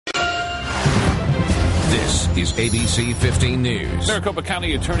This is ABC 15 News. Maricopa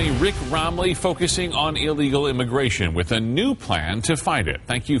County Attorney Rick Romley focusing on illegal immigration with a new plan to fight it.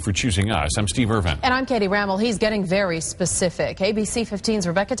 Thank you for choosing us. I'm Steve Irvin. And I'm Katie Rammel. He's getting very specific. ABC 15's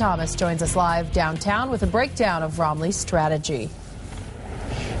Rebecca Thomas joins us live downtown with a breakdown of Romley's strategy.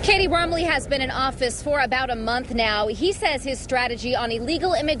 Katie, Romley has been in office for about a month now. He says his strategy on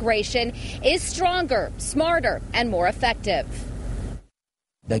illegal immigration is stronger, smarter, and more effective.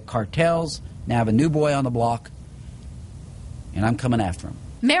 The cartels now have a new boy on the block, and I'm coming after him.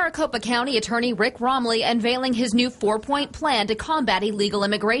 Maricopa County Attorney Rick Romley unveiling his new 4-point plan to combat illegal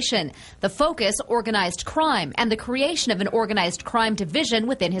immigration. The focus, organized crime, and the creation of an organized crime division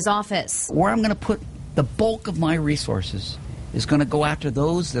within his office. Where I'm going to put the bulk of my resources is going to go after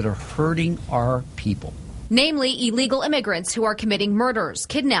those that are hurting our people. Namely, illegal immigrants who are committing murders,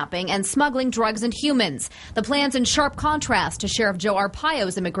 kidnapping, and smuggling drugs and humans. The plan's in sharp contrast to Sheriff Joe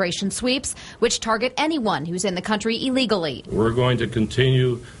Arpaio's immigration sweeps, which target anyone who's in the country illegally. We're going to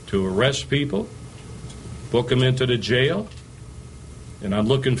continue to arrest people, book them into the jail, and I'm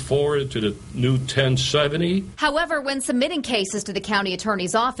looking forward to the new 1070. However, when submitting cases to the county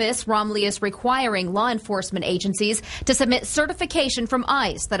attorney's office, Romley is requiring law enforcement agencies to submit certification from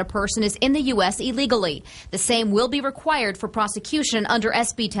ICE that a person is in the U.S. illegally. The same will be required for prosecution under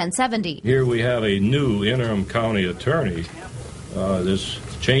SB 1070. Here we have a new interim county attorney. This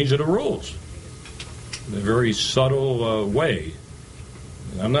change of the rules in a very subtle way.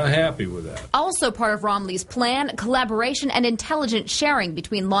 I'm not happy with that. Also part of Romley's plan, collaboration and intelligence sharing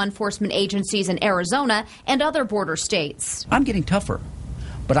between law enforcement agencies in Arizona and other border states. I'm getting tougher,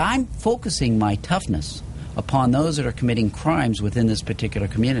 but I'm focusing my toughness upon those that are committing crimes within this particular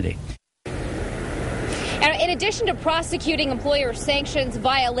community. In addition to prosecuting employer sanctions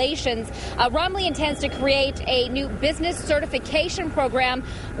violations, Romley intends to create a new business certification program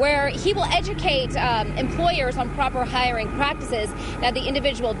where he will educate employers on proper hiring practices. Now, the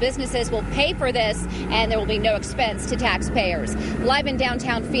individual businesses will pay for this, and there will be no expense to taxpayers. Live in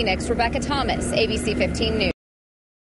downtown Phoenix, Rebecca Thomas, ABC 15 News.